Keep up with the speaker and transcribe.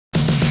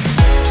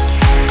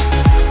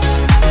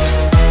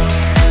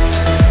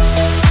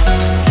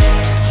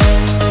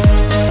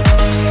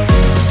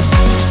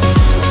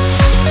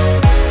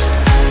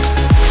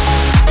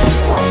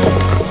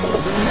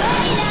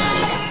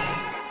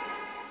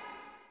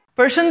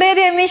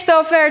Përshëndetje miq të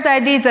Oferta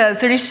e ditës.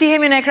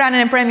 Rishihemi në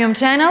ekranin e Premium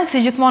Channel, si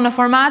gjithmonë në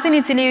formatin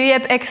i cili ju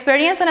jep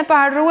eksperiencën e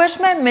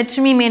paharrueshme me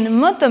çmimin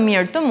më të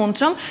mirë të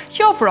mundshëm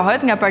që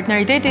ofrohet nga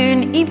partneriteti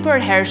ynë i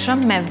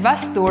përhershëm me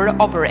Vastur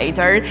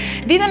Operator.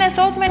 Ditën e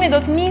sotme ne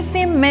do të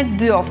nisim me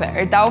dy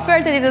oferta.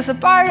 Oferta e ditës së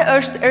parë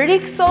është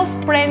Rixos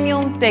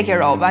Premium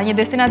Tekirova, një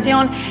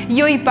destinacion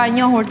jo i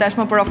panjohur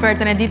tashmë për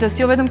ofertën e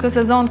ditës, jo vetëm këtë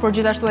sezon, por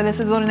gjithashtu edhe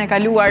sezonin e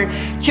kaluar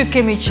që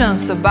kemi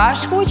qenë së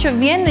bashku, që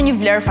vjen në një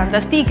vlerë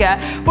fantastike.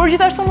 Por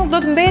gjithashtu nuk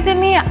do të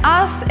mbetemi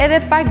as edhe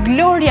pa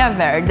Gloria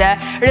Verde.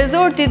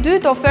 Rezorti i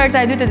dytë,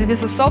 oferta e dytë e ditës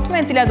së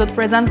sotme, e cila do të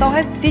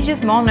prezantohet si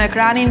gjithmonë në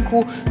ekranin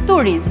ku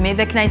turizmi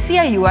dhe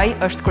kënaqësia juaj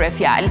është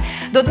kryefjalë.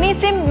 Do të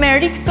nisim me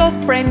Rixos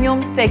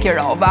Premium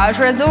Tekirova.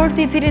 Është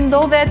rezorti i cili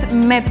ndodhet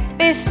me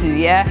 5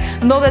 yje.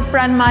 Ndodhet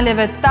pranë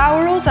maleve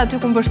Taurus, aty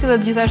ku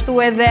mbështillet gjithashtu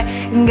edhe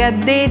nga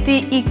deti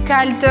i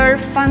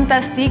kaltër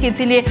fantastik, i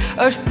cili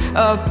është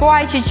po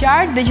aq i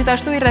qartë dhe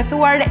gjithashtu i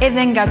rrethuar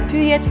edhe nga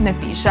pyjet me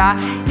pisha.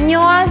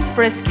 Një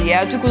freskia,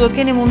 aty ku do të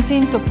keni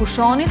mundësinë të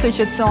pushoni, të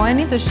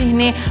qetësoheni, të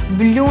shihni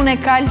blun e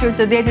kaltër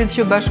të detit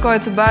që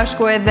bashkohet së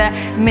bashku edhe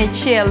me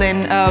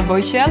qiellin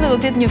bojqell, do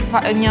të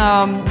jetë një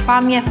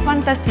pamje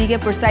fantastike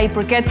për sa i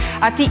përket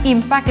atij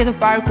impakti të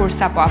parë kur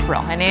sapo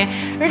afroheni.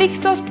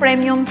 Rixos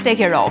Premium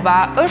Tekirova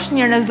është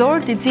një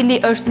resort i cili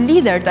është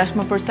lider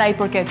tashmë për sa i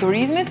përket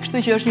turizmit,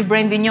 kështu që është një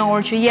brend i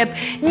njohur që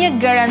jep një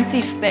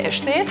garanci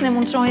shtesë. Ne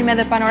mund të shohim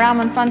edhe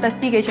panoramën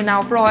fantastike që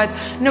na ofrohet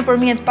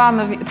nëpërmjet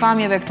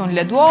pamjeve këtu në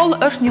Ledwall.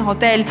 Është një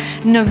hotel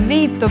në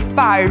vit të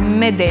parë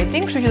me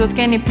dating, kështu që do të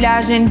keni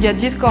plazhin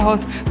gjatë gjithë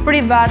kohës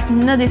privat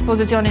në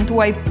dispozicionin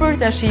tuaj për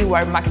ta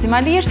shijuar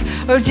maksimalisht.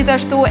 Është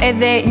gjithashtu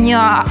edhe një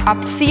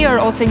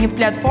hapësirë ose një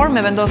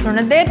platformë e vendosur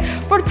në det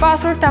për të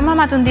pasur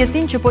tamam atë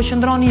ndjesinë që po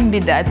qëndroni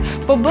mbi det.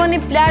 Po bëni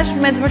plazh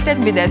me të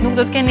vërtet mbi det. Nuk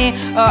do të keni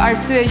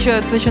arsye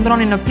që të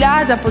qëndroni në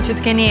plazh apo që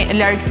të keni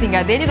largësi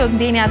nga deti, do të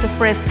ndjeni atë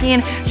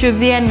freskinë që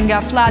vjen nga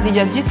fllati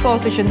gjatë gjithë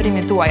kohës së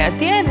qëndrimit tuaj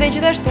atje dhe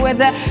gjithashtu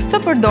edhe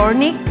të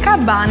përdorni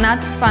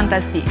kabanat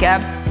fantastike.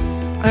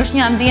 Është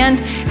një ambient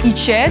i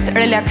qetë,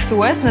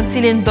 relaksues në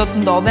cilin do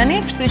të ndodheni,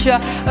 kështu që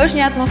është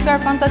një atmosferë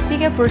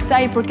fantastike për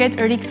sa i përket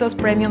Rixos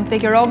Premium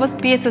Tekirovës,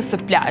 pjesës së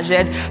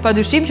plazhit.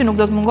 Padyshim që nuk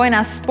do të mungojnë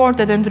as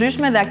sportet e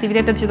ndryshme dhe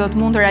aktivitetet që do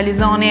të mund të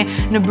realizoni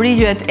në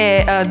brigjet e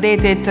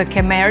detit të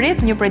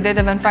Kemerit, një prej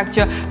deteve në fakt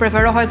që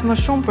preferohet më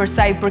shumë për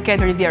sa i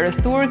përket Rivierës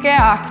Turke.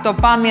 Këto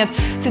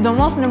pamjet,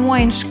 sidomos në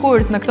muajin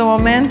shkurt në këto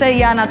momente,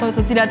 janë ato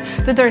të cilat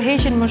të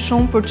tërheqin më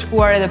shumë për të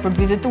shkuar edhe për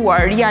të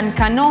vizituar. Janë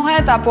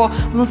kanohet apo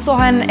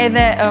mësohen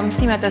edhe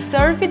mësimet e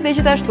surfit dhe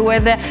gjithashtu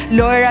edhe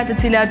lojrat të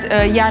cilat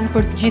janë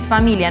për të gjithë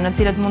familjen, në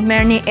cilat mund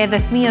merrni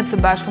edhe fëmijët së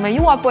bashku me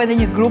ju apo edhe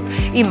një grup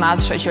i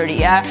madh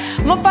shoqërie.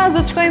 Më pas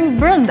do të shkojmë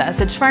brenda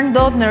se çfarë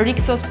ndodh në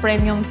Rixos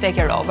Premium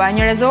Tekirova,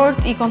 një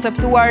resort i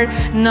konceptuar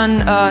në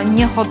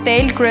një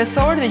hotel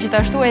kryesor dhe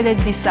gjithashtu edhe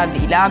disa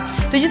vila.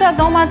 Të gjitha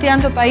dhomat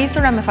janë të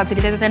pajisura me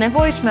facilitetet e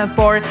nevojshme,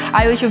 por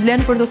ajo që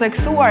vlen për të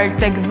theksuar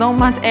tek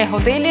dhomat e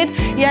hotelit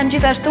janë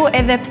gjithashtu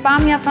edhe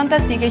pamja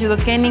fantastike që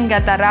do të keni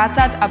nga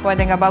terracat apo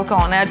edhe nga balkonet.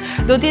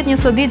 Do të jetë një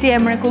soditje e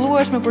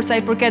mrekullueshme për sa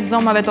i përket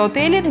dhomave të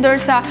hotelit,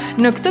 ndërsa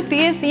në këtë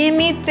pjesë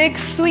jemi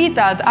tek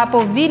suitat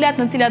apo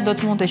vilat në cilat do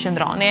të mund të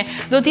qëndroni.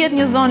 Do të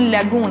jetë një zonë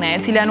lagune, e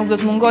cila nuk do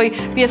të mungoj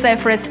pjesa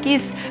e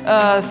freskisë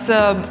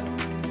së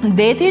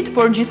detit,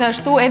 por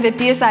gjithashtu edhe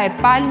pjesa e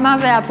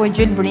palmave apo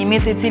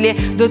gjelbrimit, i cili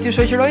do t'ju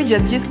shoqëroj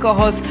gjatë gjithë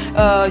kohës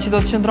që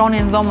do të qëndroni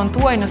në dhomën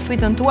tuaj, në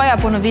suitën tuaj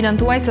apo në vilën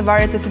tuaj, se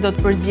varet se si do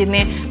të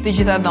përzgjidhni të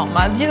gjitha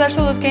dhomat.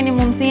 Gjithashtu do të keni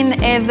mundësinë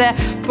edhe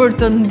për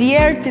të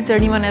ndjerë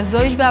cicërimën e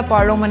zojshve apo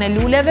aromën e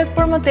luleve,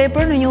 për më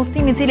tepër në një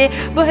udhtim i cili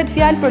bëhet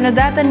fjalë për në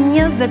datën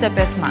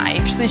 25 maj.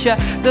 Kështu që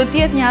do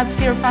të jetë një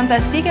hapësirë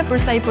fantastike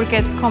për sa i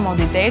përket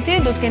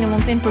komoditetit. Do të keni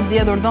mundësinë për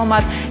zgjedhur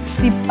dhomat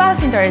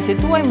sipas interesit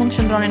tuaj, mund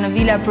të qëndroni në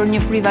vila për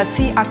një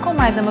privatësi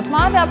akoma edhe më të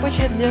madhe, apo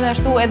që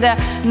gjithashtu edhe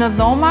në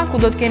dhoma ku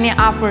do të keni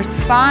afër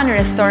spa,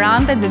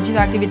 restorante dhe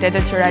gjitha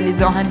aktivitetet që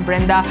realizohen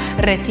brenda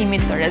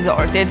rrethimit të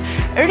resortit.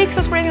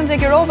 Rixos Premium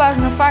Tekirova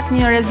është në fakt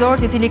një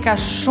resort i cili ka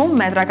shumë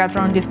metra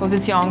katror në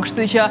dispozicion,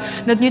 kështu që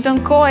në të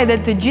njëjtën kohë edhe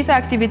të gjitha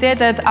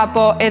aktivitetet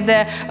apo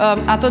edhe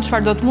ato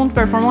çfarë do të mund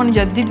të performoni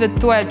gjatë ditëve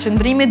tuaja të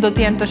qëndrimit do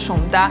të jenë të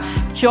shumta,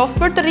 qoftë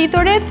për të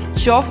rriturit,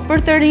 qoftë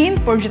për të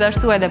rinjt, por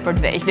gjithashtu edhe për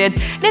të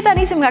vegjëlit. Le ta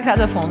nisim nga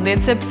këta të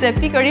fundit, sepse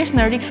pikërisht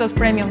në Rixos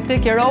Premium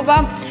Tekirova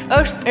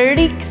është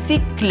Rixi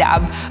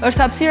Club.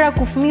 Është hapësira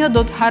ku fëmijët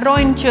do të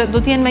harrojnë që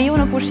do të jenë me ju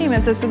në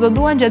pushime, sepse do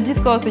duan gjatë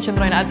gjithë kohës të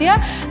qëndrojnë atje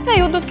dhe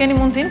ju do të keni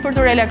mundësinë për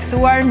të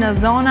relaksuar në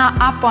zona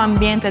apo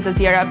ambiente të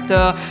tjera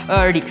të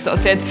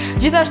Rixosit.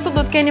 Gjithashtu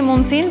do të keni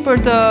mundësinë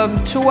për të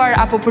çuar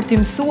apo për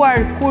të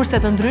mësuar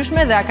kurse të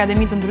ndryshme dhe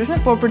akademi të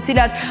ndryshme, por për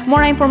cilat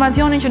mora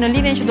informacionin që në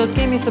lidhjen që do të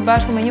kemi së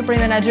bashku me një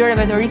prej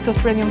menaxherëve të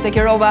Rixos Premium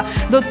Tekirova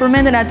do të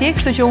përmenden atje,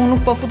 kështu që unë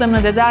nuk po futem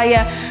në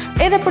detaje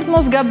edhe për të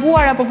mos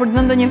gabuar apo për të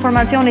në ndonjë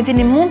informacion i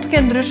cili mund të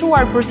ketë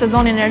ndryshuar për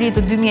sezonin e ri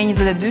të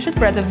 2022-shit,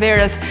 për atë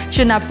verës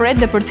që na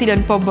pret dhe për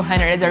cilën po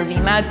bëhen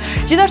rezervimet.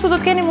 Gjithashtu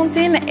do të keni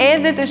mundësinë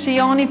edhe të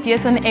shijoni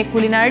pjesën e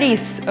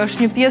kulinarisë.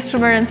 Është një pjesë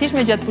shumë e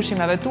rëndësishme gjatë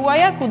pushimeve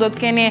tuaja, ku do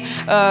të keni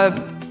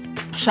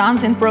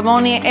shansin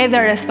provoni edhe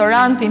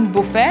restorantin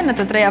bufe në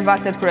të treja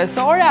vaktet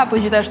kryesore, apo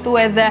gjithashtu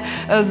edhe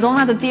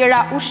zonat të tjera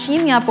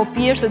ushqimi apo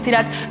pjesë të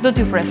cilat do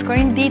t'ju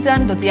freskojnë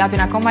ditën, do t'ju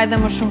japin akoma edhe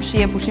më shumë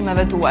shije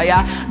pushimeve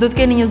tuaja. Do të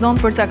keni një zonë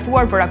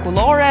përcaktuar për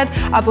akulloret,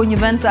 apo një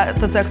vend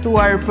të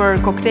caktuar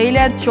për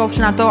koktejlet,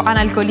 qofshin ato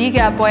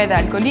analkolike apo edhe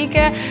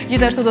alkolike.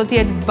 Gjithashtu do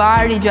t'jetë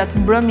bari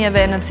gjatë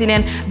mbrëmjeve në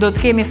cilin do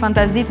të kemi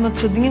fantazit më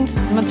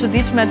të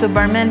çuditshme të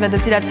barmenëve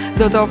të cilat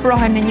do të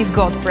ofrohen në një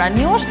gotë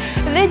pranë jush,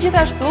 dhe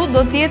gjithashtu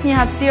do t'jetë një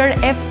hapësirë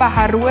e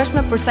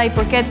paharrueshme për sa i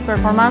përket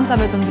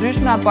performancave të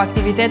ndryshme apo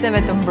aktiviteteve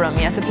të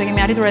mbrëmjes, sepse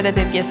kemi arritur edhe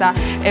te pjesa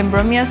e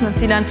mbrëmjes në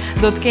cilën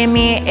do të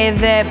kemi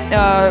edhe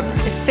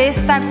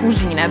festa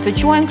kuzhine. Të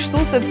quhen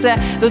kështu sepse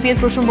do të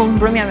jetë për shembull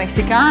mbrëmja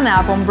meksikane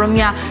apo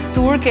mbrëmja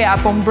turke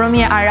apo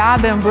mbrëmje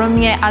arabe,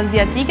 mbrëmje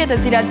aziatike, të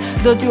cilat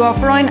do t'ju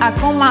ofrojnë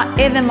akoma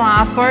edhe më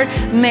afër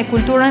me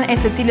kulturën e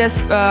secilës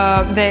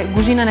dhe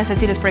kuzhinën e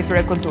secilës prej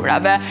këtyre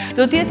kulturave.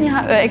 Do të jetë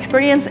një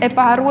eksperiencë e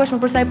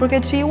paharrueshme për sa i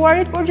përket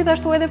shijuarit, por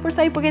gjithashtu edhe për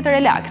sa i përket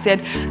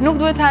relaksit. Nuk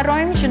duhet të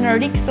harrojmë që në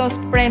Rixos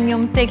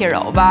Premium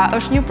Tekirova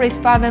është një prej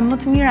spave më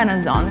të mira në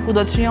zonë, ku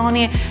do të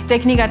shijoni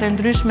teknikat e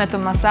ndryshme të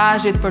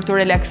masazhit për të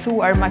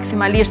relaksuar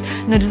maksimalisht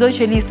në çdo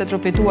qelizë të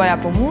trupit tuaj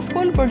apo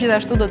muskull, por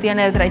gjithashtu do të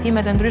jenë edhe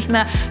trajtimet e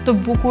ndryshme të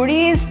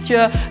bukurisë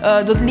që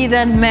do të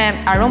lidhen me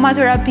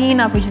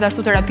aromaterapinë apo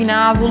gjithashtu terapinë e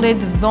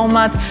avullit,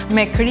 dhomat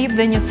me krip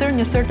dhe një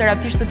sër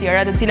terapish të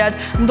tjera, të cilat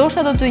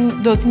ndoshta do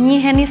të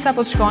njiheni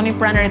sapo të shkoni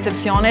pranë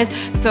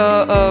recepcionit të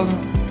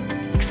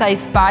kësaj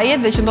spaje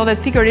dhe që ndodhet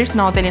pikërisht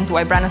në hotelin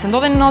tuaj. Pra nëse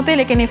ndodheni në hotel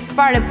e keni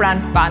fare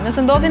pranë spa.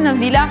 Nëse ndodheni në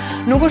vila,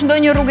 nuk është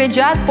ndonjë rrugë e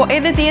gjatë, po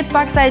edhe të jetë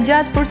pak sa e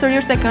gjatë, por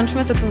sërish e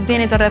këndshme sepse do të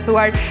jeni të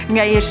rrethuar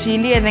nga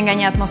jeshili edhe nga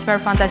një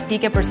atmosferë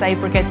fantastike për sa i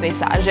përket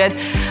peizazhet.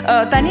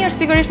 Tani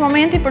është pikërisht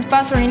momenti për të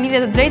pasur një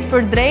lidhje të drejtë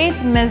për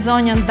drejtë me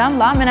zonjën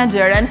Damla,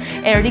 menaxheren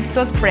e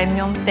Rixos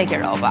Premium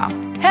Tekirova.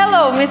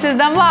 Hello, Mrs.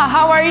 Damla,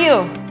 how are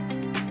you?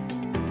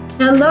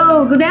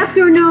 Hello, good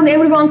afternoon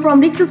everyone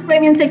from Rixos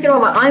Premium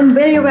Tekirova. I'm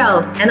very well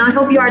and I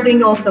hope you are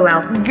doing also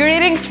well.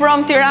 Greetings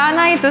from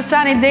Tirana. It's a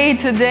sunny day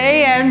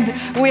today and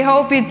we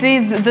hope it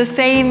is the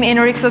same in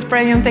Rixos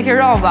Premium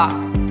Tekirova.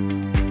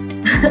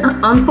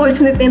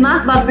 Unfortunately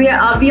not, but we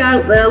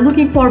are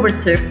looking forward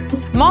to.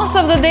 Most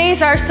of the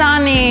days are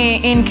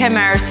sunny in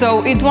Kemer,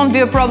 so it won't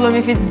be a problem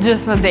if it's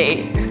just a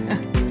day.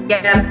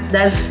 Yeah,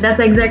 that's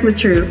exactly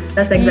true.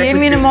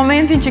 Jemi në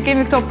momentin që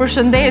kemi këto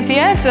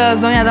përshëndetje,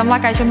 zonja Damla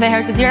ka qenë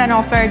herë të tjera në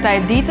oferta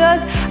e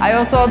ditës.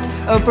 Ajo thot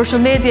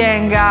përshëndetje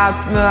nga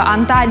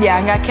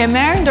Antalya, nga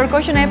Kemer,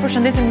 ndërkohë që ne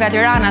përshëndesim nga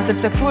Tirana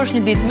sepse këtu është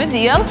një ditë me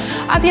diell.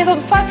 Atje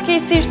thot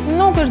fatkeqësisht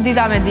nuk është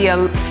dita me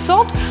diell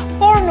sot,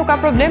 por nuk ka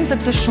problem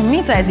sepse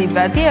shumica e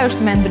ditëve atje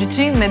është me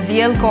ndriçim, me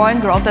diell, kohë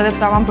ngrohtë edhe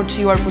tamam për të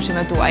shijuar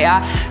pushimet tuaja.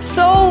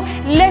 So,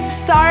 let's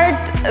start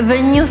the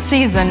new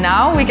season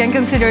now. We can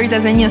consider it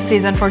as a new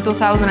season for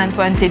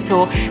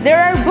 2022. There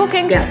are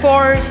bookings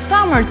for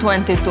summer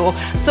 22.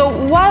 So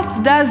what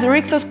does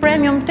Rixos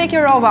Premium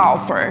Tekirova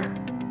offer?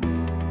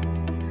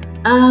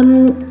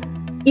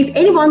 If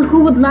anyone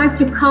who would like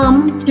to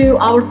come to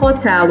our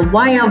hotel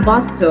via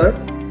bus tour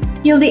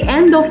till the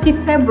end of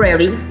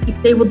February,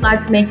 if they would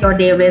like to make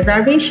their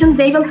reservation,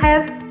 they will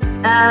have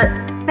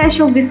a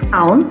special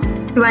discount,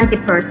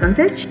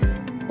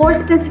 20%, for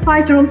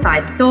specified room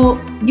types. So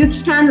you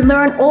can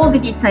learn all the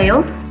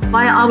details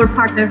via our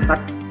partner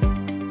bus tour.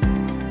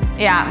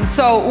 Yeah,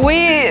 so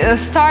we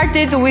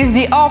started with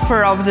the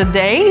offer of the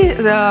day.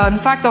 Në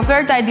fakt,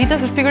 oferta e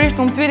ditës është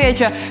pikërisht unë pyetje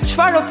që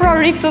çfarë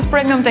ofron Rixos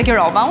Premium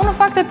Tekirova. Unë në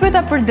fakt e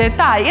pyeta për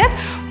detajet,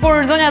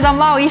 por zonja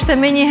Damllau ishte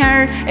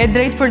menjëherë e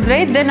drejtë për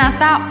drejtë dhe na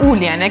tha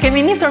uljen. E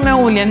kemi nisur me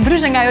uljen,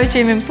 ndryshe nga ajo që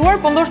jemi mësuar,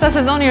 por ndoshta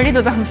sezoni i ri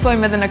do ta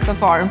mësojmë edhe në këtë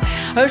formë.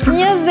 Është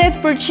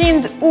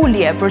 20%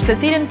 ulje për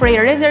secilin prej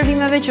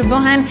rezervimeve që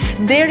bëhen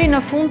deri në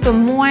fund të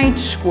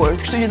muajit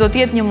shkurt. Kështu që do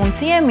të jetë një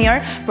mundësi e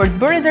mirë për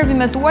të bërë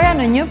rezervimet tuaja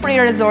në një prej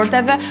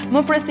resorteve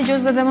më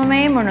prestigjioze dhe më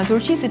me emër në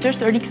Turqi, siç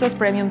është Rixos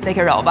Premium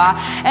Tekirova.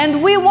 And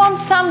we want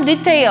some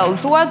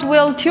details. What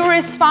will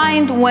tourists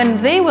find when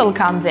they will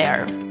come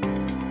there?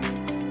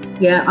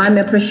 Yeah, I'm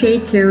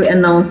appreciate to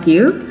announce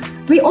you.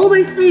 We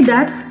always say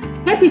that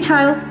happy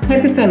child,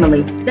 happy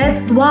family.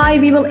 That's why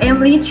we will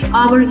enrich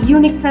our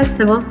unique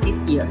festivals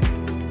this year.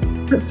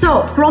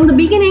 So, from the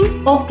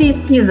beginning of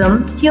this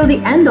season till the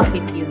end of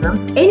this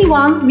season,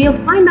 anyone will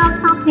find out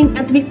something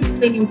at Rixos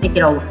Premium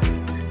Tekirova.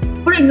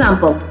 For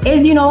example,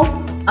 as you know,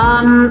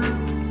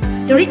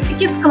 the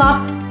Rixos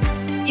Club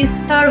is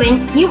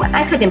serving new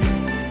academy,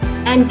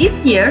 and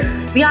this year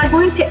we are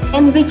going to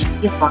enrich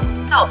this one.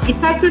 So,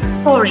 Detective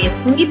Stories,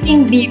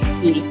 Sleeping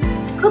Beauty,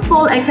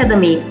 Football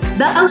Academy,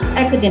 Ballet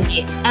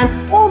Academy,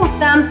 and all of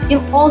them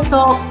will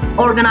also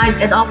organize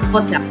at our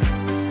hotel.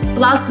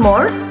 Plus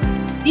more,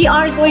 we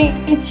are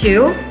going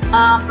to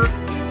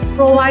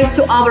provide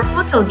to our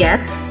hotel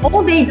guests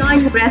all-day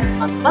dining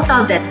restaurant. What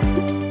does that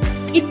mean?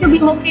 It will be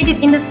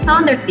located in the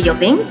standard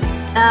building,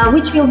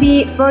 which will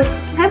be work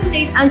 7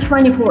 days and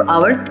 24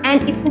 hours,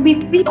 and it will be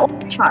free of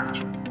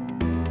charge.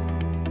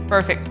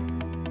 Perfect.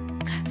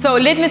 So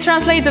let me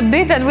translate a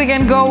bit and we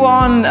can go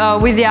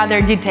on with the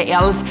other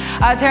details.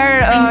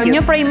 Atëherë,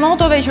 një prej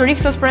motove që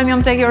Rixos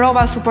Premium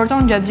Tekirova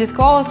suporton gjatë gjithë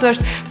kohës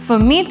është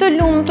fëmijë të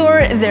lumtur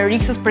dhe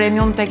Rixos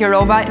Premium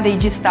Tekirova dhe i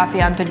gjithë stafi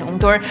janë të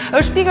lumtur.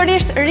 Është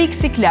pikërisht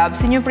Rixi Club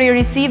si një prej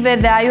risive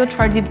dhe ajo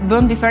çfarë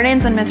bën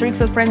diferencën mes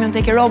Rixos Premium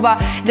Tekirova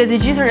dhe të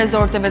gjithë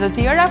rezorteve të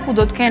tjera ku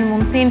do të kenë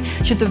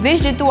mundësinë që të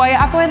veçlit tuaj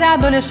apo edhe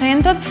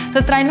adoleshentët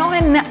të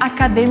trajnohen në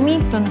akademi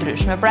të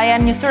ndryshme. Pra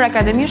janë një sër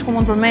akademish ku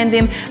mund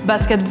përmendim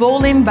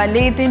basketbollin,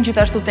 baletin,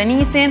 gjithashtu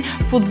tenisin,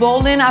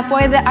 futbollin apo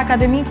edhe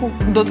akademi ku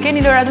do të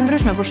keni lojra të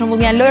ndryshme. Për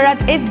shembull janë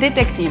lojrat e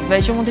detektivëve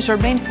që mund të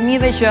shërbejnë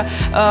fëmijëve që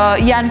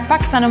janë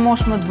paksa në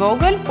moshë më të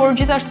vogël, por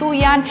gjithashtu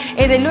janë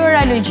edhe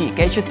lojra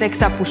logjike që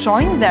teksa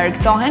pushojnë dhe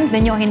argëtohen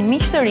dhe njohin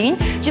miq të rinj,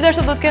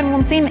 gjithashtu do të kenë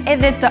mundësinë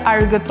edhe të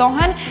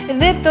argëtohen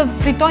dhe të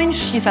fitojnë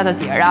shqisa të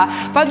tjera.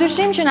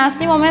 Padyshim që në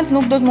asnjë moment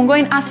nuk do të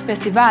mungojnë as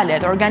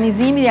festivalet,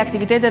 organizimi i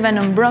aktiviteteve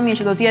në mbrëmje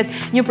që do të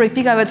jetë një prej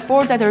pikave të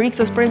forta të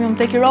Rixos Premium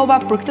Tekirova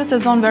për këtë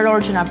sezon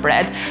veror që na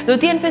pret. Do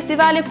të jenë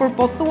festivale për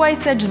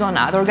pothuajse çdo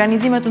natë,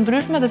 organizime të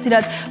ndryshme të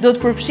cilat do të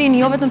përfshin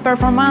jo vetëm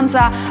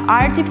performanca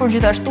arti, por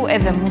gjithashtu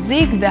edhe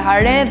muzikë dhe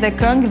hare dhe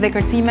këngë dhe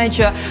kërcime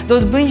që do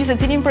të bëjnë që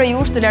secilin prej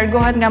jush të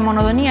largohet nga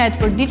monotonia e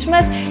të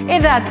përditshmes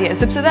edhe atje,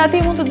 sepse dhe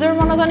atje mund të zërë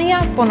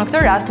monotonia, po në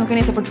këtë rast nuk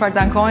keni se për çfarë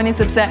të ankoheni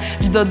sepse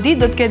çdo ditë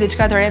do të ketë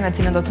diçka të re me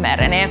cilën do të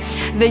merreni.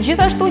 Dhe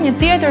gjithashtu një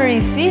tjetër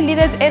risi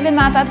lidhet edhe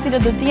me ata të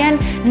cilët do të jenë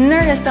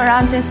në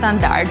restorantin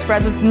standard, pra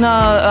në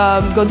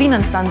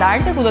godinën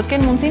standarde ku do të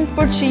kenë mundësinë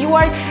për të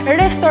shijuar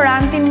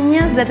restorantin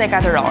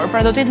 24 orë.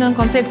 Pra do të jetë në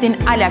konceptin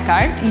à la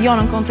carte, jo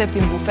në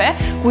konceptin bufe,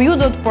 ku ju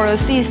do të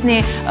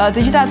porosisni të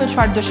gjitha ato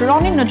çfarë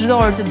dëshironin në çdo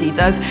orë të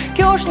ditës.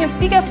 Kjo është një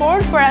pikë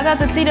fort për ata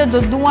të cilët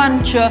do duan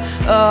që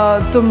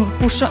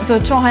të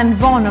çohen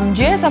vonë në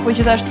mëngjes apo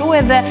gjithashtu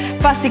edhe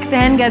pasi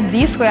kthehen nga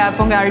diskoja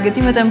apo nga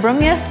argëtimet e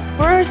mbrëmjes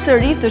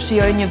përsëri të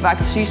shijojnë një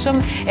vakt shishëm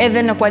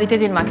edhe në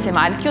kualitetin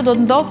maksimal. Kjo do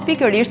të ndodh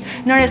pikërisht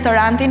në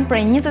restorantin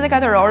prej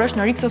 24 orësh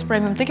në Rixos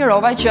Premium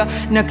Tekirova që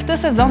në këtë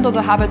sezon do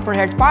të hapet për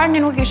herë të parë.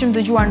 Ne nuk e kishim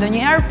dëgjuar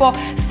ndonjëherë, po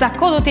sa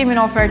kohë do të jemi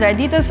në oferta e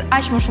ditës,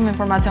 aq më shumë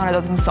informacione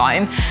do të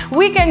mësojmë.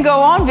 We can go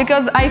on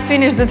because I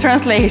finished the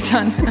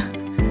translation.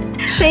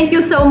 Thank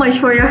you so much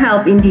for your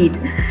help indeed.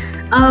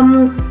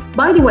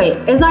 By the way,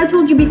 as I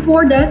told you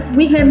before that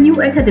we have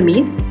new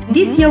academies.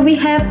 This year we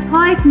have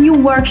 5 new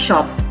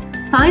workshops.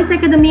 Science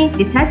Academy,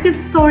 Detective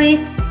Story,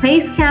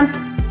 Space Camp,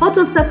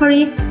 Photo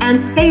Safari,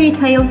 and Fairy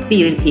Tales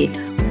Beauty.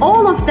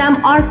 All of them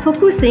are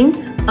focusing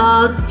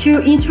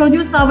to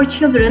introduce our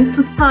children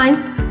to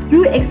science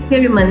through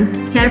experiments,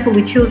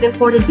 carefully choosing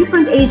for the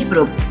different age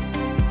groups.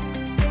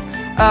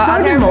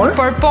 Furthermore,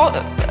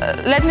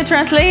 let me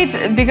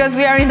translate because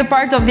we are in the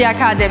part of the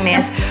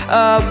academies.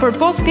 Për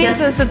pos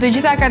pjesës të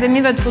gjitha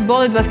akademive të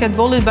futbollit,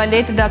 basketbollit,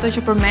 baletit dhe ato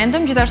që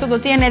përmendëm, gjithashtu do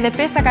të jenë edhe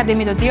 5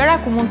 akademi të tjera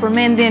ku mund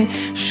përmendin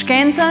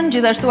shkencën,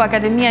 gjithashtu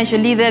akademia që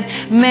lidhet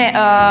me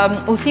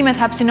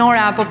udhëtimet hapësinore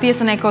apo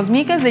pjesën e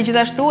kozmikës dhe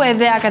gjithashtu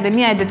edhe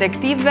akademia e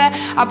detektivëve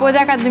apo edhe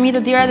akademi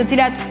të tjera të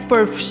cilat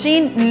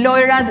përfshin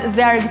lojrat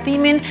dhe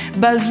argëtimin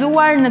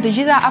bazuar në të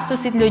gjitha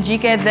aftësitë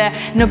logjike dhe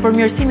në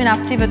përmirësimin e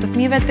aftësive të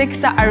fëmijëve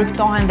teksa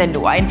argëtohen dhe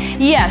luajnë.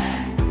 Yes.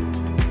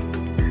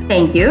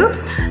 Thank you.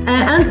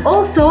 And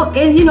also,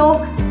 as you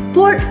know,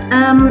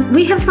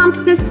 we have some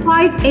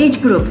specified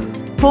age groups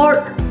for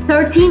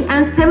 13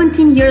 and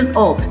 17 years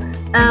old.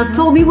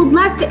 So we would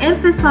like to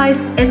emphasize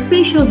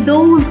especially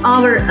those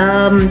our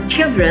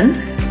children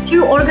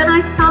to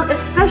organize some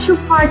special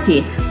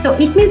party. So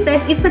it means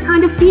that it's a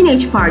kind of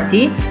teenage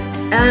party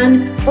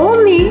and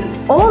only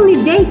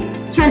they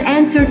can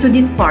enter to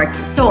this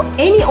party. So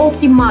any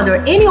of the mother,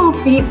 any of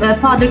the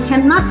father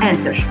cannot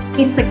enter.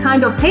 It's a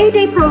kind of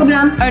payday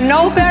program. A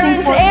no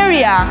parents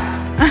area.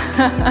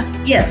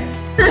 Yes.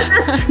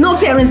 No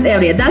parents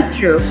area, that's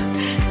true.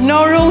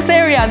 No rules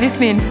area, this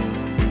means.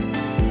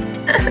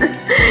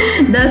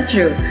 That's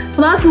true.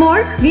 Plus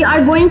more, we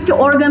are going to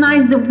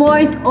organize the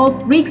Voice of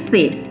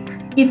Rixi.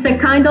 It's a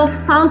kind of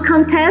song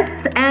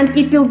contest, and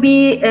it will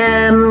be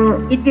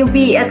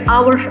at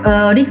our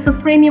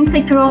Rixos Premium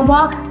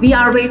Tekirova. We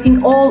are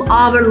waiting all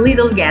our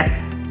little guests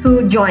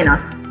to join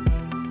us.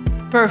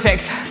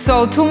 Perfect.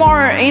 So 2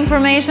 more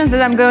information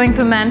that I'm going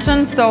to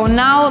mention. So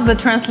now the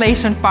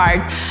translation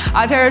part.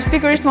 Atëherë është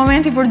pikërisht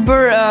momenti për të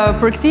bërë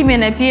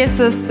përkthtimin e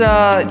pjesës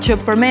që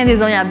përmendi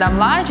zonja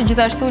Damlla, që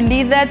gjithashtu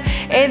lidhet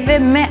edhe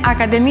me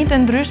akademitë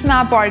të ndryshme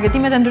apo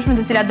argëtimet e ndryshme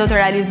të cilat do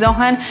të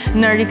realizohen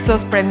në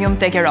Rixos Premium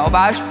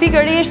Tekirova. Është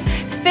pikërisht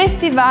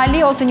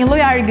festivali ose një lloj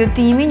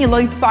argëtimi, një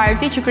lloj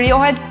party që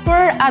krijohet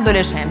për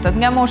adoleshentët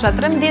nga mosha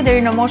 13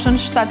 deri në moshën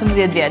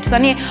 17 vjeç.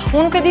 Tani,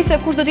 unë nuk e di se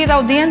kush do të jetë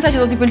audienca që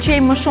do t'i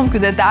pëlqejë më shumë ky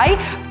këtë detaj,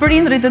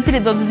 prindrit të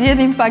cilët do të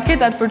zgjedhin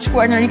paketat për të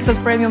shkuar në Rixos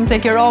Premium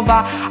Tekirova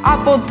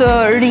apo të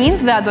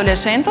rinjt dhe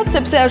adoleshentët,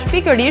 sepse është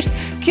pikërisht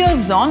kjo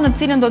zonë në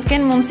cilën do të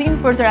kenë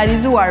mundësinë për të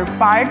realizuar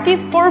party,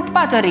 por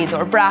pa të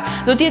rritur. Pra,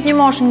 do të jetë një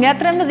moshë nga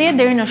 13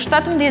 deri në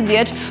 17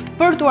 vjeç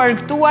për t'u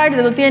argëtuar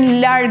dhe do të jenë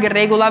larg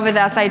rregullave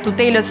dhe asaj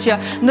tutelës që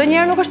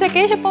ndonjëherë nuk është e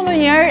keqe, po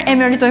ndonjëherë e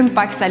meritojmë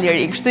pak sa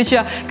liri. Kështu që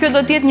kjo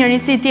do të jetë një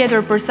risi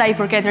tjetër për sa i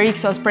përket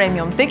Rixos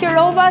Premium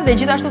Tekirova dhe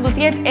gjithashtu do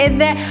të jetë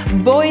edhe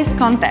Boys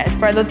Contest.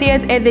 Pra do të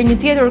jetë edhe një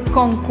tjetër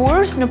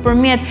konkurs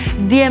nëpërmjet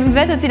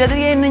djemve të cilët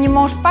do jenë në një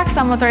moshë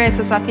paksa më të re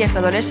se sa thjesht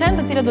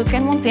adoleshentë, të cilët do të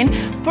kenë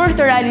mundësinë për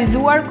të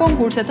realizuar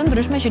konkurse të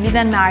ndryshme që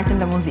lidhen me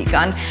artin dhe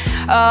muzikën.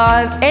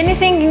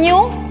 Anything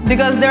new?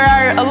 Because there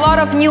are a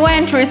lot of new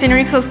entries in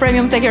Rixos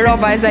Premium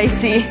Tekirova, as I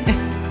see.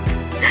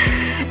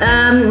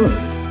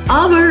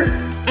 Our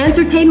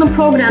entertainment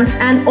programs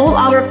and all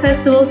our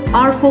festivals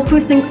are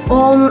focusing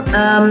on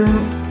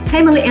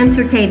family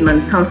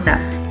entertainment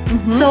concept.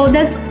 So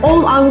that's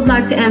all I would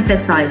like to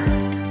emphasize.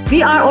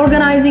 We are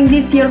organizing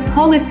this year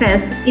Holy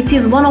Fest. It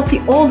is one of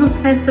the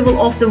oldest festivals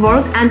of the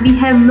world, and we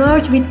have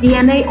merged with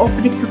DNA of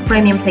Rixos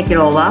Premium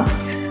Tekirova.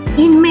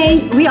 In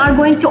May, we are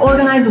going to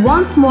organize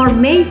once more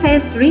May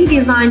Fest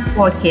redesigned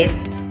for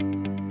kids.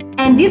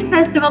 And this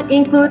festival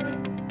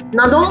includes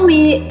not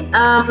only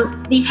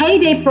the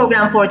Heyday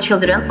program for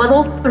children, but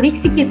also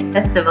Rixi Kids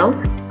Festival.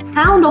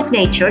 Sound of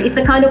Nature is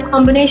a kind of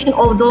combination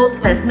of those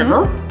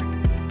festivals.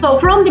 So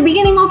from the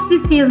beginning of the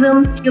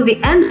season till the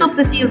end of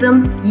the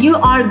season, you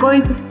are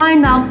going to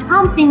find out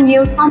something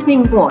new,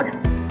 something more.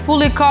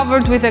 Fully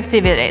covered with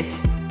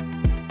activities.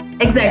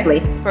 Exactly.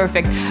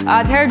 Perfect.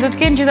 Atëherë do të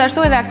kenë gjithashtu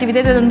edhe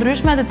aktivitete të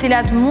ndryshme të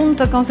cilat mund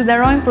të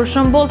konsiderojmë për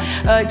shembull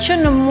që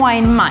në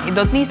muajin maj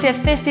do të nisë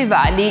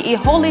festivali i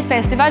Holy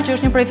Festival, që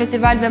është një prej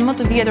festivalëve më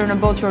të vjetër në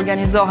botë që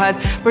organizohet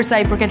për sa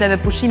i përket edhe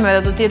pushimeve,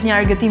 do të jetë një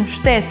argëtim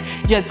shtesë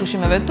gjatë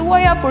pushimeve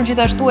tuaja, por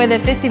gjithashtu edhe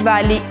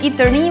festivali i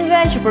të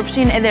rinjve që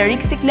përfshin edhe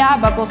Rixi Club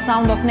apo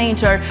Sound of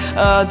Nature,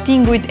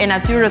 tingujt e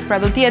natyrës,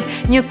 pra do të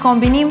jetë një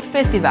kombinim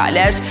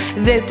festivalesh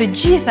dhe të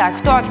gjitha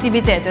këto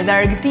aktivitete dhe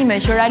argëtime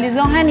që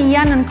realizohen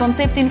janë në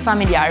konceptin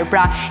familjar,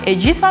 pra e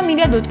gjithë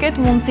familja do të ketë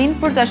mundësinë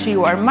për ta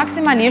shijuar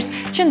maksimalisht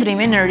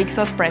qëndrimin në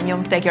Rixos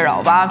Premium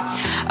Tekirova.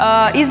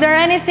 Is there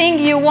anything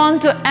you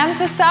want to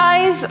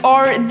emphasize,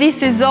 or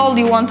this is all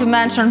you want to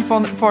mention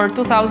for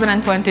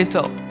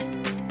 2022?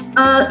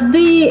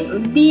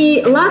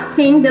 The last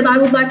thing that I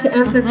would like to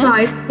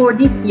emphasize for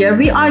this year,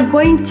 we are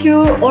going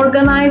to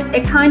organize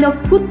a kind of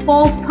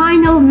football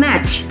final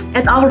match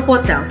at our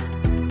hotel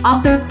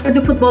after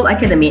the football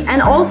academy,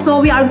 and also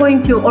we are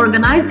going to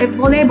organize a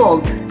volleyball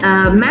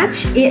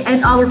match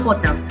at our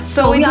hotel.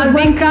 So it would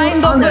be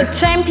kind of a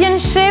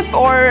championship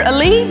or a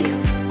league?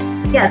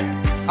 Yes.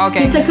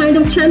 Okay. It's a kind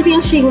of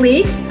championship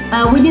league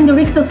within the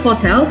Rixos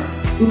hotels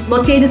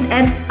located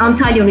at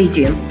Antalya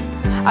region.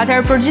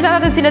 Atëherë për gjithë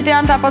ata të cilët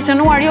janë të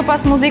apasionuar jo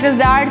pas muzikës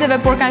dhe arteve,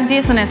 por kanë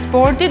pjesën e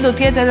sportit, do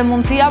të jetë edhe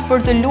mundësia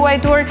për të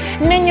luajtur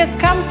në një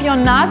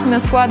kampionat me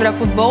skuadra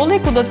futbolli,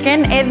 ku do të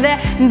kenë edhe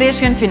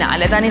ndeshjen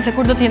finale. Tani se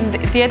kur do të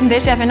jetë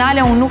ndeshja finale,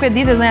 unë nuk e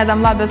di dhe zonja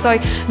Damlla besoj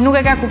nuk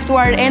e ka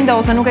kuptuar ende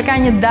ose nuk e ka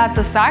një datë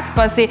të saktë,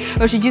 pasi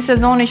është i gjithë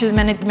sezoni që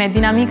me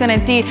dinamikën e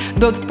tij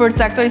do të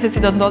përcaktojë se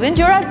si do të ndodhin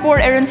gjërat,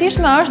 por e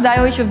rëndësishme është dhe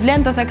ajo që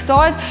vlen të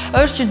theksohet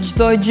është që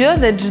çdo gjë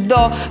dhe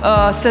çdo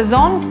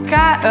sezon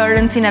ka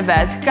rëndësinë e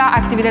vet, ka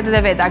aktivitetet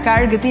e veta, ka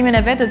argëtimin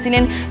e vet të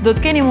cilin do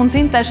të keni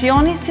mundësinë ta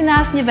shihoni si në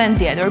asnjë vend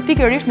tjetër,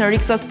 pikërisht në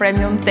Rixos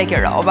Premium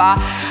Tekirova.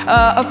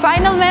 A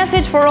final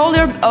message for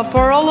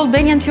all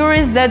Albanian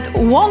tourists that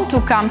want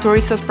to come to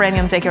Rixos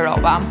Premium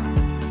Tekirova.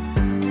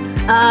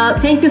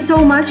 Thank you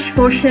so much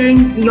for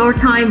sharing your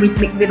time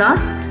with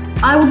us.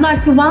 I would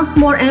like to once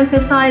more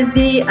emphasize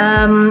the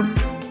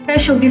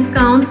special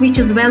discount which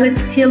is valid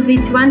till the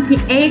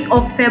 28th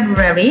of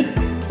February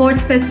for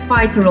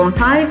specified room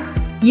types.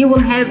 You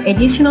will have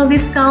additional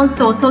discounts,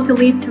 so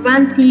totally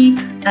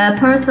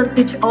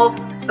 20% of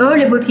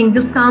early booking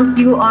discount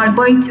you are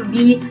going to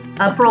be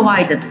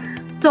provided.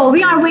 So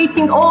we are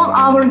waiting all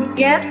our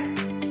guests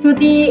to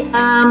the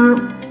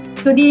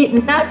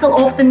Nestle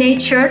of the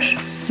Nature,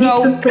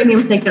 Rixos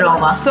Premium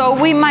Tekirova. So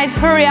we might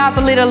hurry up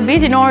a little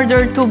bit in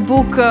order to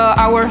book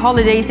our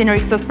holidays in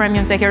Rixos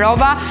Premium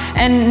Tekirova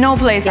and no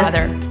place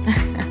other.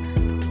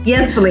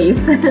 Yes,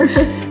 please.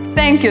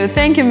 Thank you,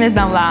 Ms.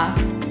 Damlla.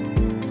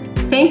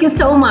 Thank you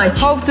so much.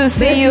 Hope to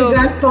see you.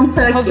 From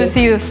Turkey. Hope to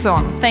see you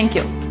soon. Thank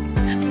you.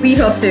 We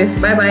hope to.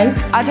 Bye bye.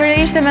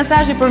 Atëherë ishte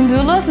mesazhi për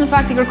mbyllës. Në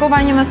fakt I kërkova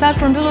një mesazh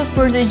për mbyllës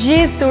për të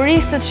gjithë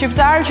turistët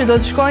shqiptar që do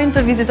të shkojnë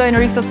të vizitojnë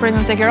Rixos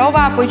Premium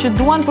Tekirova apo që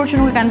duan por që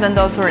nuk e kanë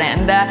vendosur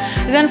ende.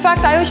 Dhe në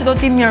fakt ajo që do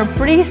t'i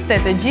mirëpriste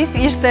të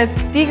gjithë ishte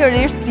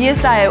pikërisht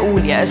pjesa e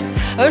uljes.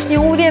 Është një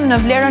ulje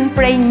në vlerën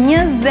prej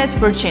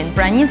 20%,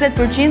 pra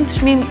 20%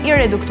 çmim I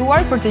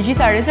reduktuar për të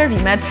gjitha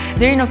rezervimet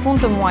deri në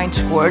fund të muajit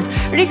të shkurt.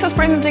 Rixos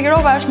Premium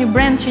Tekirova është një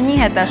brand që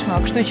njihet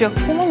tashmë, kështu që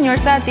ku më mirë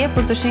se atje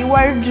për të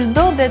shijuar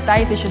çdo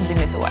detaj të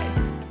qëndrimit tuaj.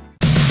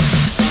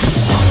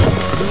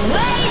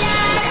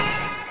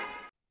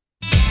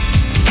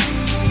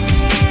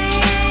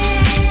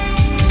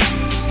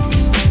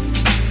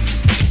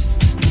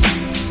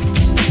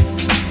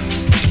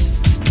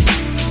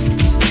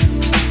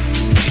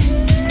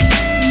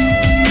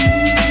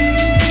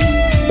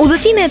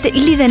 pushimet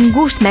lidhen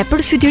ngushtë me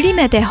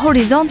përfytyrimet e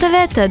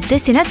horizonteve të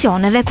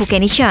destinacioneve ku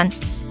keni qenë.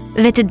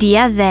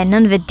 Vetëdia dhe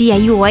nënvetdia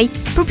juaj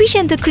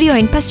përpiqen të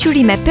krijojnë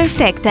pasqyrime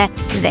perfekte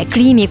dhe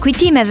krijimi i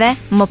kujtimeve,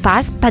 më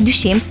pas,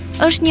 padyshim,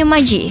 është një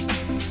magji.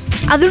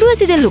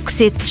 Adhuruesit e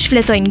luksit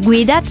shfletojnë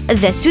guidat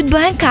dhe syt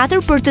bëhen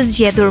katër për të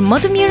zgjedhur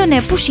më të mirën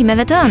e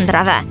pushimeve të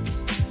ëndrave.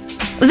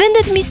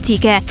 Vendet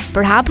mistike,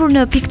 përhapur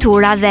në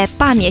piktura dhe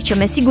pamje që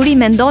me siguri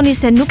mendoni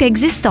se nuk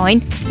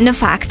ekzistojnë, në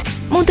fakt,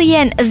 mund të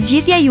jenë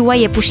zgjidhja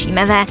juaj e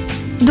pushimeve.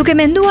 Duke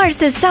menduar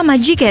se sa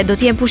magjike do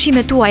të jenë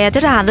pushimet tuaja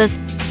të radhës,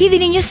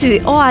 hidhini një sy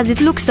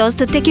oazit luksos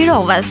të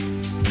Tekirovas.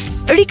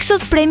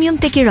 Rixos Premium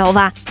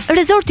Tekirova,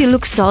 rezorti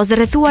luksos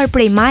rrethuar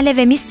prej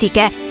maleve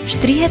mistike,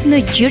 shtrihet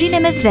në gjirin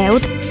e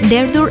mesdheut,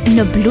 derdhur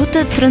në blu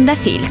të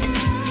trëndafilt.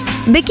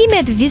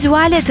 Bekimet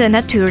vizuale të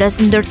natyrës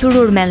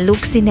ndërthurur me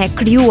luksin e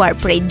krijuar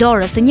prej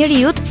dorës së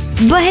njeriut,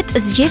 bëhet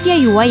zgjedhja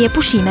juaj e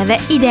pushimeve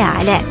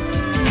ideale.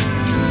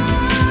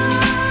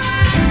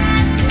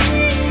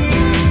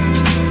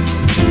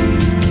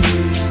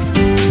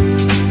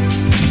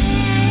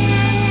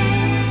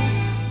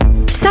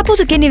 Sapo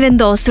të keni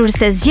vendosur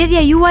se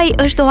zgjedhja juaj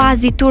është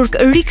oazi turk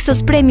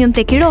Rixos Premium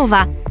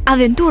Tekirova,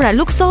 aventura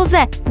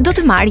luksoze do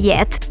të marrë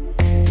jetë.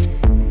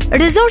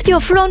 Rezorti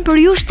ofron për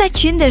ju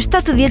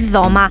 770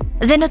 dhoma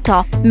dhe në to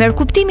merr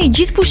kuptimi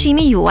gjithë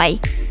pushimi juaj.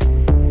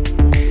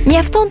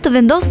 Mjafton të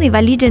vendosni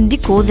valixhen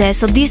diku dhe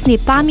sodisni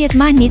pamjet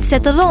mahnitëse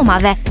të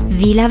dhomave,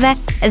 vilave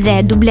dhe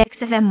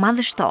duplekseve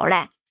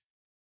madhështore.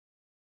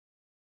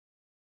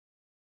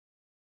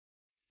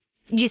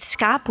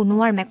 Gjithçka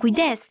punuar me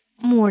kujdes,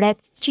 muret,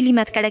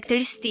 qilimet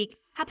karakteristik,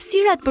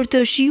 hapësirat për të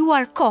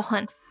shijuar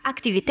kohën,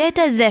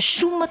 aktivitetet dhe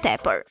shumë më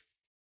tepër.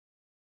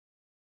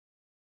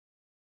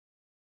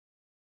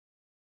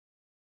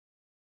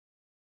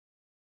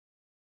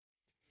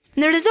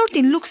 Në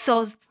rezortin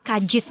luksoz ka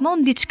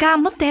gjithmonë diçka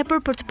më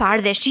tepër për të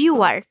parë dhe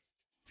shijuar.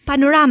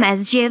 Panorama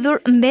e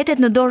zgjedhur mbetet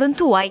në dorën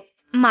tuaj,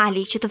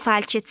 mali që të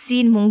falë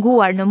qetësinë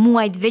munguar në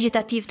muajt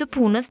vegjetativ të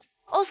punës,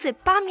 ose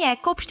pamja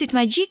e kopshtit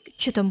magjik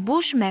që të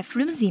mbush me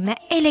frymëzime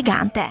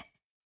elegante.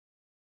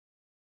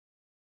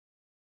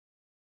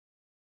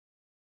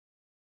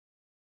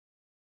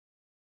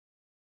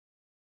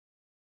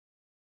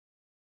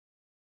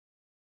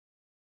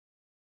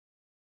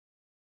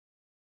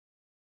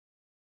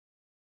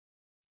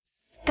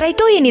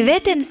 Trajtojeni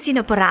veten si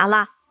në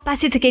përralla.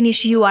 Pasi të keni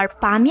shijuar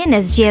pamjen e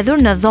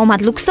zgjedhur në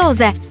dhomat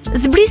luksoze,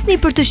 zbrisni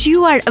për të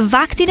shijuar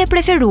vaktin e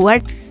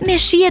preferuar me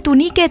shijet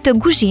unike të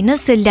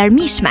kuzhinës së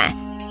larmishme.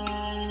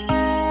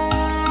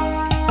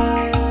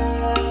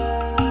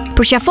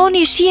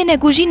 Përqafoni shijen e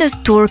kuzhinës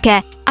turke,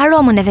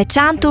 aromën e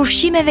veçantë të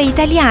ushqimeve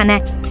italiane,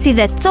 si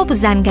dhe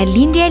copëzan nga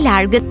lindja e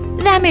largët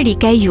dhe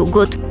Amerika e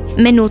Jugut.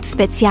 Menut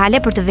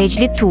speciale për të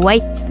vegjëlit tuaj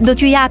do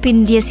t'ju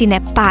japin ndjesin e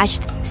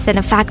paqt, se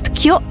në fakt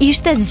kjo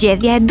ishte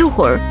zgjedhja e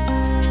duhur.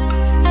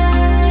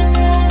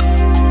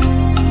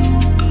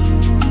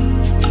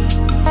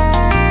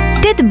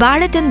 Tet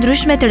baret e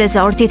ndryshme të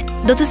rezortit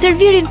do të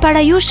servirin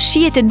para jush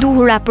shijet e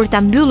duhura për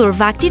ta mbyllur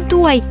vaktin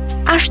tuaj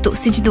ashtu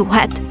siç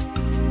duhet.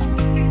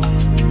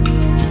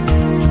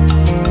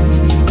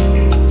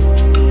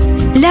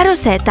 La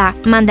Roseta,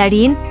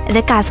 mandarin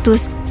dhe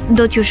kastus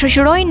do t'ju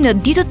shoqërojnë në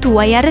ditët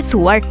tuaja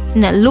rrethuar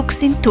në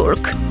luksin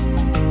turk.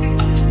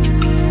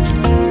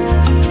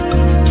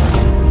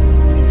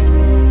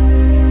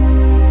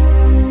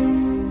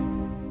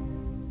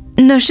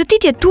 Në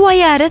shëtitjet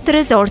tuaja rreth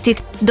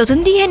rezortit, do të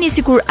ndiheni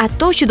sikur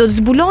ato që do të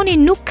zbuloni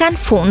nuk kanë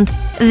fund,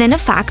 dhe në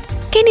fakt,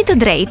 keni të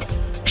drejtë.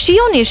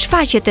 Shijoni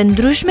shfaqjet e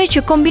ndryshme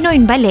që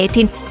kombinojnë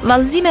baletin,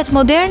 vallëzimet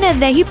moderne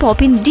dhe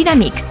hip-hopin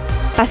dinamik.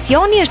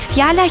 Pasioni është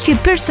fjala që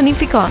i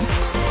personifikon.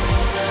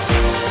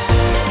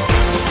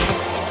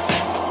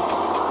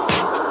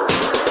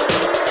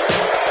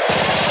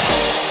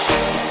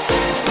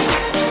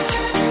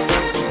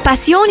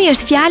 Pasioni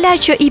është fjala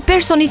që i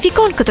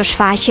personifikon këtë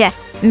shfaqje.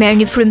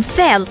 Merrni frymë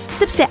thellë,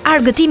 sepse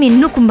argëtimi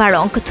nuk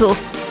mbaron këtu.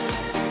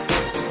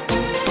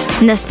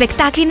 Në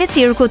spektaklin e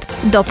cirkut,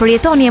 do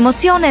përjetoni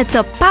emocione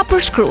të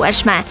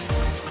papërshkrueshme.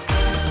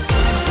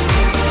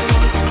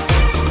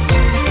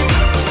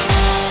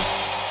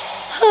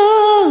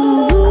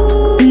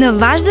 Në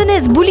vazhdën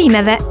e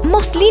zbulimeve,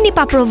 mos lini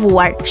pa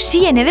provuar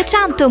shijen e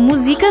veçantë të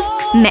muzikës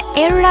me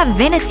erëra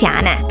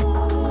veneciane.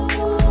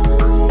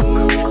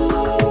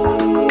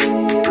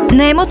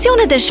 Në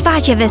emocionet e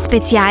shfaqjeve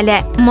speciale,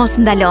 mos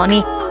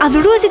ndaloni.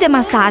 Adhuruesit e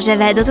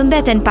masazheve do të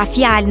mbeten pa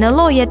fjalë në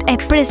llojet e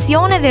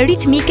presioneve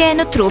ritmike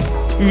në trup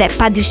dhe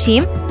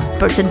padyshim,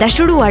 për të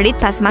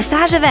dashuruarit pas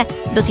masazheve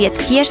do të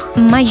jetë thjesht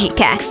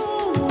magjike.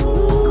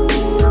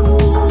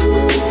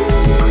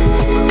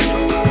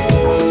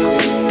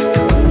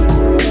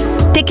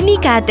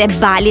 Teknikat e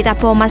balit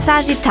apo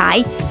masazhit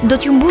thai do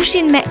t'ju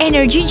mbushin me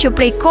energjinë që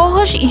prej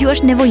kohësh ju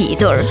është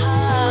nevojitur.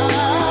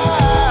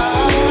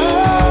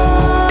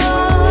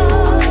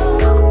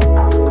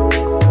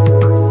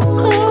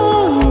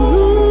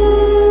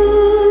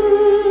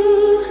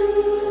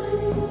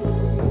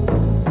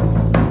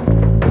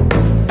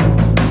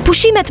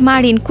 pushimet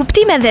marrin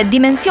kuptime dhe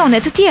dimensione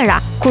të tjera,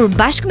 kur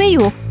bashkë me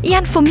ju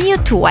janë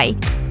fëmijët tuaj.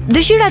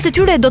 Dëshirat e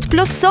tyre do të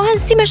plotësohen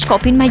si me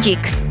shkopin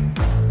magjik.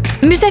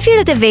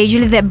 Mysafirët e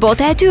vegjël dhe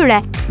bota e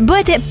tyre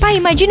bëhet e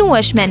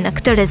paimagjinueshme në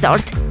këtë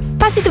rezort.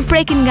 Pasi të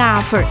prekin nga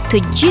afër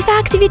të gjitha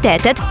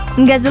aktivitetet,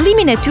 nga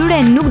zëllimin e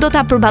tyre nuk do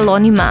ta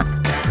përballoni më.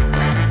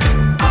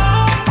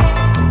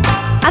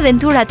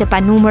 Aventurat e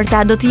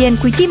panumërta do të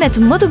jenë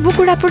kujtimet më të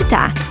bukura për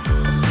ta.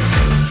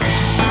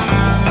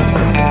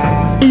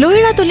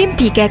 Lojrat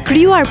olimpike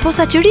krijuar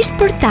posaçërisht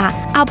për ta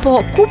apo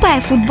kupa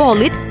e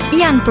futbollit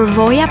janë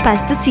përvoja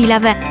pas të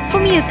cilave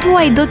fëmijët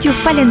tuaj do t'ju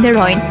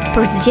falenderojnë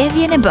për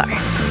zgjedhjen e bërë.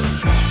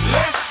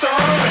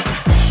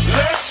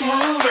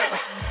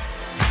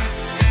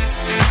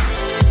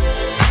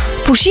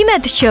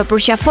 Pushimet që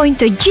përqafojnë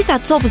të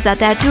gjitha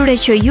copëzat e atyre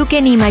që ju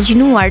keni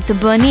imagjinuar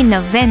të bëni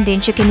në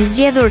vendin që keni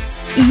zgjedhur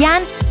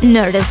janë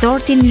në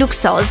rezortin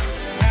luksoz.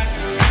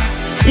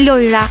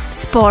 Lojra,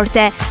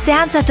 sporte,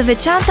 seanca të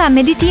veçanta,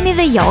 meditimi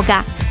dhe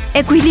yoga.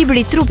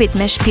 Ekuilibri i trupit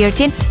me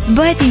shpirtin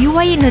bëhet i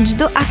juaj në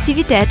çdo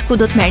aktivitet ku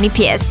do të merrni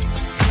pjesë.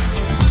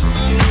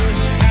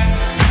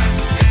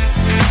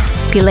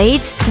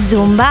 Pilates,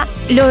 zumba,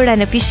 lojra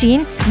në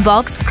pishin,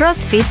 boks,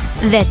 crossfit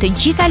dhe të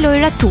gjitha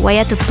lojrat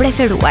tuaja të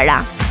preferuara.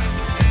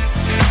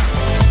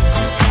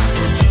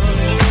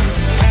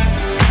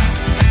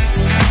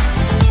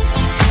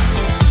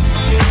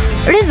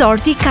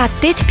 Rezorti ka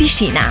 8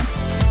 pishina.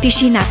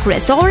 Pishina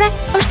kryesore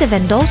është e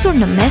vendosur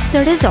në mes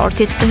të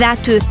rezortit dhe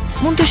aty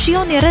mund të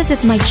shihoni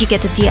rrezet magjike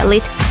të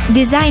diellit,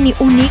 dizajni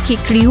unik i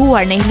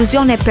krijuar në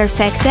iluzione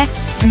perfekte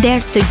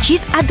der të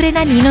gjithë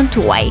adrenalinën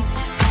tuaj.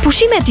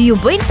 Pushimet ju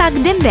bëjnë pak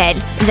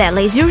dembel dhe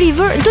Lazy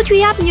River do t'ju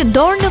jap një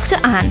dorë në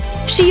këtë anë.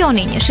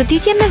 Shijoni një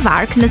shëtitje me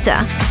vark në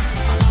të.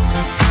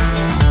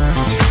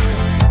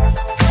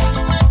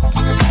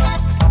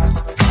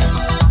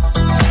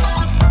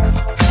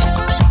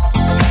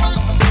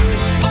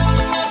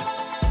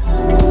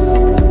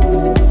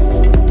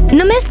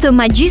 Në mes të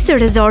magjisë së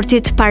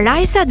rezortit,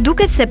 parajsa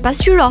duket se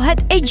pasqyrohet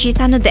e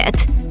gjitha në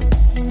det.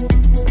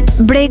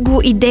 Bregu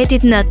i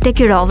detit në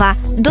Tekirova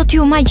do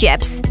t'ju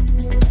magjeps.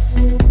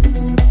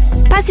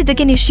 Pasi të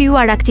keni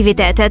shijuar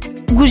aktivitetet,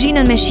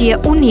 guzhinën me shije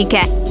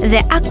unike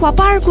dhe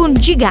akwaparkun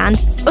gjigant,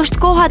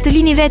 është koha të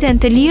lini veten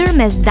të lirë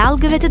mes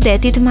dallgëve të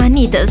detit më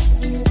anitës.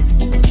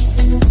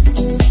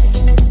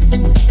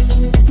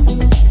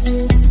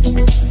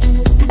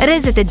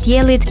 Rrezet e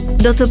diellit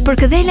do të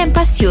përkëdhelen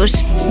pas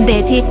jush,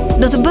 deti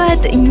do të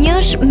bëhet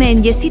njësh me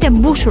ndjesitë e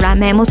mbushura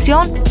me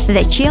emocion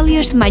dhe qielli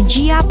është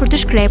magjia për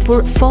të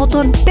shkrepur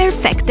foton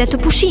perfekte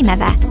të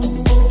pushimeve.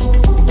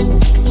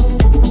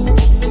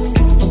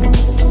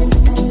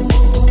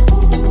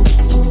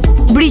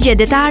 Brigje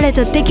detare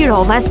të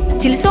Tekirovas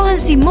cilësohen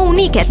si më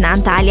uniket në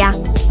Antalya.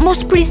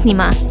 Mos prisni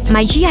më,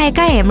 magjia e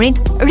ka emrin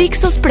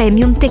Rixos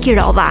Premium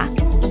Tekirova.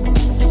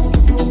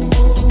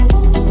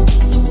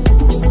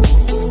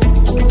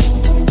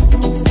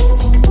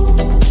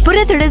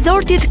 Përreth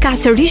rezortit ka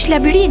sërish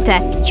labirinte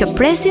që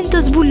presin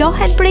të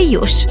zbulohen prej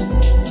jush.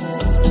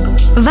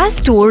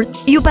 Vastur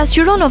ju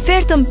pasqyron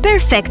ofertën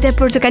perfekte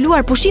për të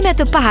kaluar pushime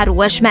të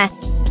paharrueshme.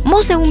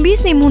 Mos e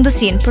humbisni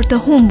mundësinë për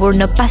të humbur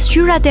në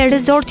pasqyrat e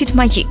rezortit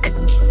magjik.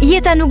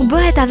 Jeta nuk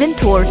bëhet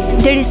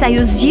aventurë derisa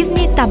ju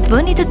zgjidhni ta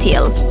bëni të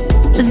tillë.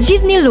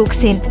 Zgjidhni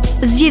luksin,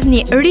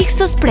 zgjidhni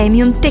Rixos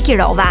Premium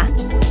Tekirova.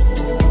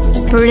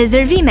 Për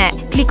rezervime,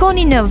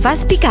 klikoni në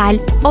vas.al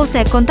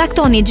ose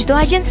kontaktoni çdo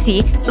agjenci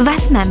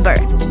Vas Member.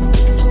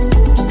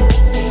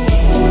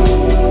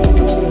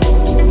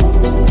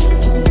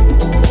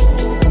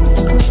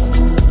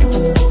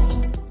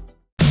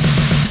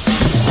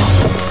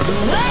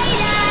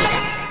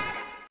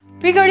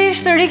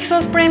 Pikërisht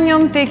Rixos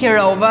Premium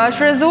Tekirova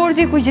është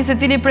rezorti ku gjithë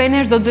secili prej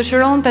nesh do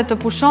dëshironte të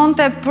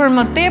pushonte për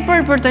më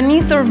tepër për të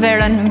nisur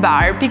verën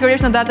mbar,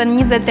 pikërisht në datën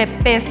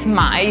 25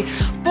 maj.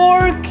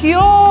 Por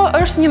kjo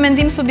është një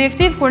mendim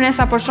subjektiv kur ne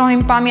sapo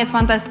shohim pamjet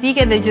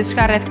fantastike dhe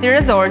gjithçka rreth këtij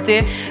rezorti,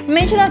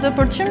 megjithatë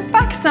për të qenë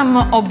pak sa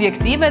më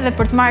objektive dhe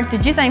për të marrë të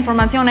gjitha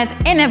informacionet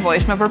e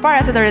nevojshme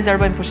përpara se të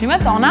rezervojmë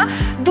pushimet tona,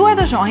 duhet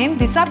të shohim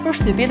disa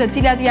përshtypje të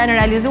cilat janë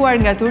realizuar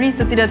nga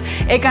turistë të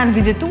cilët e kanë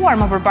vizituar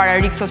më përpara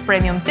Rixos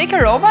Premium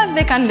Tekirova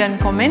dhe kanë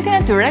lënë komentin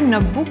e tyre në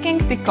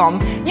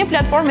booking.com, një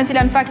platformë e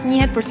cila në fakt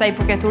njihet për sa i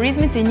përket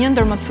turizmit si një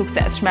ndër më të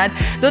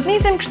suksesshmet. Do të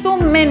nisim kështu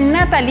me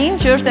Natalin,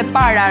 që është e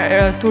para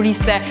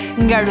turiste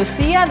nga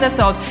Rusia dhe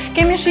thot: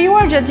 kemi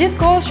shijuar gjatë gjithë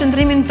kohës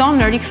qëndrimin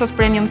tonë në Rixos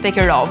Premium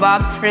Tekirova.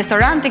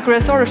 Restoranti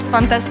kryesor është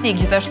fantastik,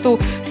 gjithashtu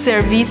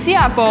servisi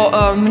apo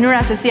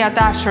mënyra se si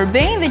ata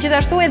shërbejnë dhe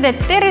gjithashtu edhe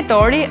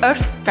territori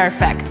është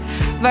perfekt.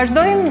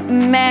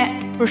 Vazhdojmë me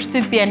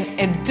përshtypjen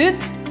e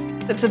dytë,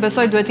 sepse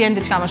besoj duhet jenë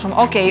diçka më shumë.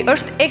 Okej,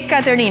 është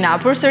Ekaterina,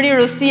 përsëri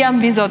Rusia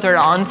mbi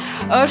zotëron.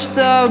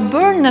 Është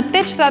bërë në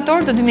 8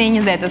 shtator të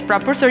 2020-s, pra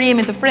përsëri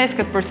jemi të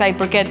freskët për sa i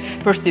përket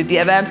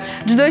përshtypjeve.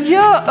 Çdo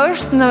gjë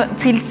është në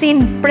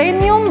cilësinë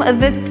premium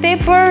dhe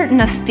tepër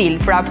në stil.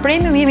 Pra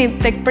premium, jemi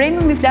tek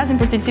premium, i flasim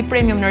për cilësi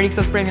premium në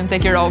Rixos Premium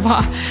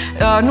Tekirova.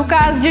 Nuk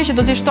ka asgjë që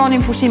do t'i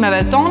shtonin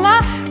pushimeve tona.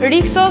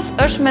 Rixos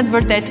është me të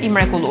vërtet i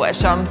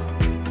mrekullueshëm.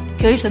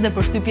 Kjo ishte edhe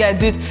përshtypja e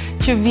dytë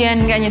që vjen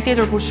nga një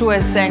tjetër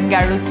pushuese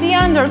nga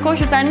Rusia, ndërkohë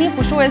që tani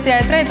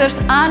pushuesja e tretë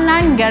është Ana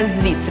nga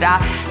Zvicra.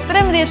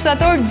 13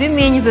 shtator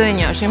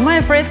 2021. Më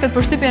e freskët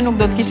përshtypje nuk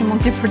do të kishim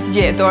mundësi për të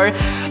gjetur.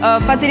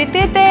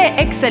 Facilitete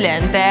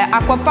ekselente,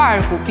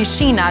 akwaparku,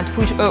 pishinat,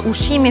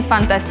 ushqimi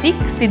fantastik,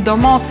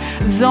 sidomos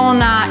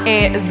zona e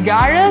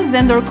zgarës,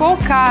 dhe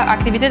ndërkohë ka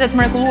aktivitetet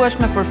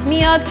mrekullueshme për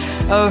fëmijët,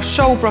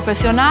 show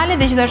profesionale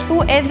dhe gjithashtu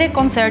edhe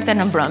koncerte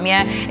në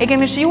mbrëmje. E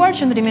kemi shijuar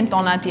qëndrimin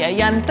ton atje.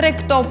 Janë 3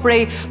 këto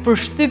prej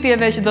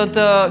përshtypjeve që do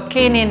të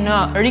keni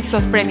në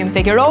Rixos Premium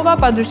Tekirova,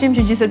 padyshim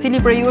që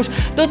gjithsecili prej jush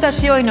do ta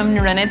shijojë në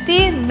mënyrën e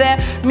tij dhe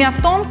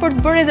mjafton për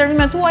të bërë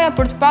rezervimet tuaja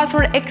për të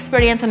pasur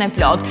eksperiencën e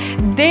plot.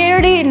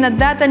 Deri në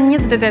datën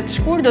 28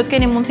 shkurt do të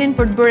keni mundësinë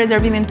për të bërë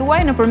rezervimin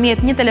tuaj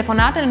nëpërmjet një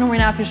telefonate në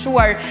numrin e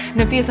afishuar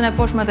në pjesën e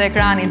poshtme të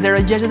ekranit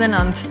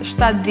 069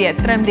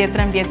 70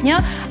 13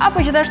 1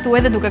 apo gjithashtu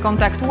edhe duke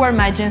kontaktuar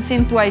me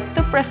agjensinë tuaj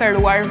të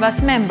preferuar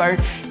Vasmember.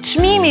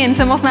 Çmimin,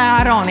 se mos na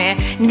harroni,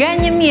 nga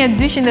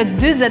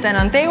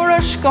 1.249 euro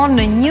shkon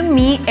në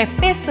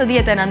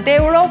 1.059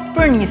 euro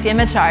për nisje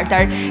me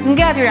charter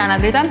nga Tirana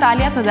drejt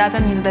Antalyas në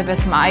datën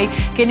 25 maj.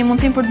 Keni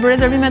mundësinë për të bërë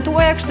rezervimet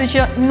tuaja, kështu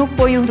që nuk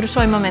po ju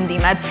ndryshojmë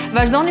mendimet.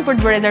 Vazhdoni për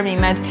të bërë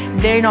rezervimet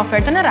deri në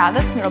ofertën e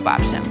radhës.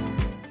 Miropafshim.